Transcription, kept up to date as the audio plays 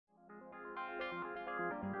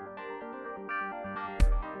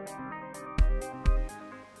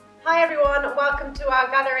Hi everyone, welcome to our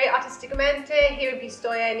gallery Artistikamente here in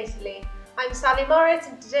Pistoia in Italy. I'm Sally Morris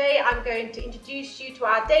and today I'm going to introduce you to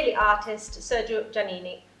our daily artist Sergio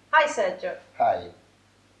Giannini. Hi Sergio. Hi.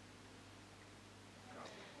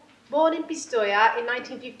 Born in Pistoia in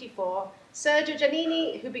 1954, Sergio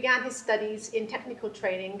Giannini, who began his studies in technical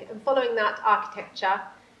training and following that architecture,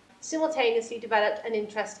 simultaneously developed an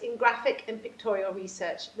interest in graphic and pictorial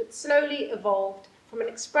research that slowly evolved from an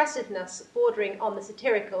expressiveness bordering on the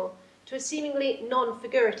satirical to a seemingly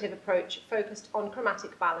non-figurative approach focused on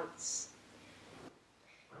chromatic balance.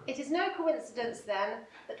 It is no coincidence then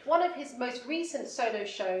that one of his most recent solo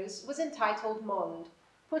shows was entitled MOND,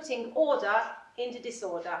 Putting Order into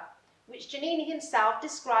Disorder, which Giannini himself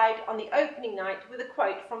described on the opening night with a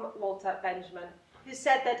quote from Walter Benjamin, who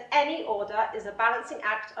said that any order is a balancing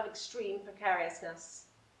act of extreme precariousness.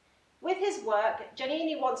 With his work,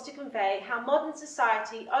 Giannini wants to convey how modern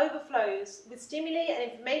society overflows with stimuli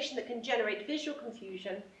and information that can generate visual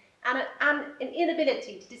confusion and an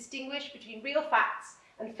inability to distinguish between real facts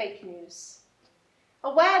and fake news.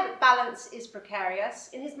 Aware that balance is precarious,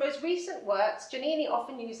 in his most recent works, Giannini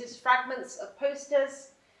often uses fragments of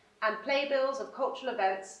posters and playbills of cultural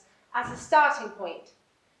events as a starting point,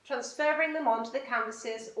 transferring them onto the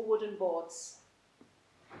canvases or wooden boards.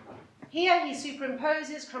 Here he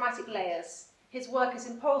superimposes chromatic layers. His work is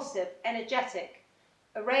impulsive, energetic.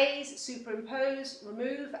 Erase, superimpose,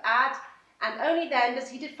 remove, add, and only then does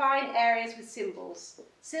he define areas with symbols.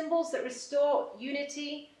 Symbols that restore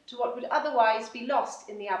unity to what would otherwise be lost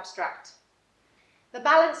in the abstract. The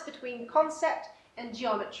balance between concept and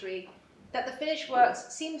geometry that the finished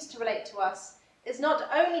works seems to relate to us is not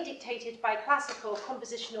only dictated by classical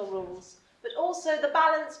compositional rules, but also the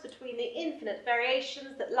balance between the infinite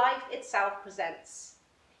variations that life itself presents.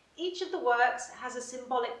 Each of the works has a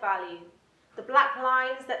symbolic value. The black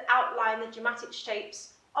lines that outline the dramatic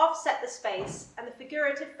shapes offset the space, and the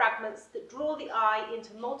figurative fragments that draw the eye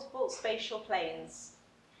into multiple spatial planes.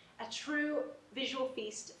 A true visual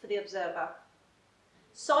feast for the observer.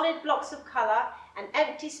 Solid blocks of colour and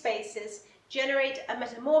empty spaces generate a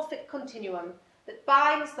metamorphic continuum that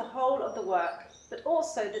binds the whole of the work, but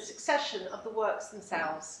also the succession of the works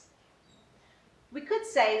themselves. We could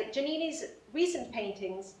say that Giannini's recent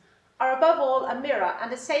paintings are above all a mirror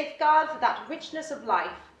and a safeguard for that richness of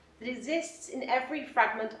life that exists in every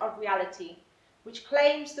fragment of reality, which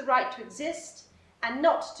claims the right to exist and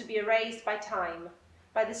not to be erased by time,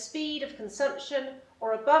 by the speed of consumption,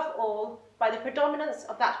 or above all, by the predominance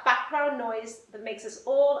of that background noise that makes us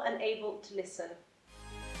all unable to listen.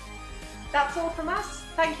 That's all from us.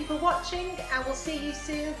 Thank you for watching, and we'll see you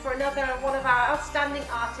soon for another one of our outstanding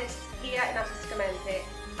artists here in Artistikamente.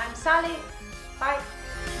 I'm Sally. Bye.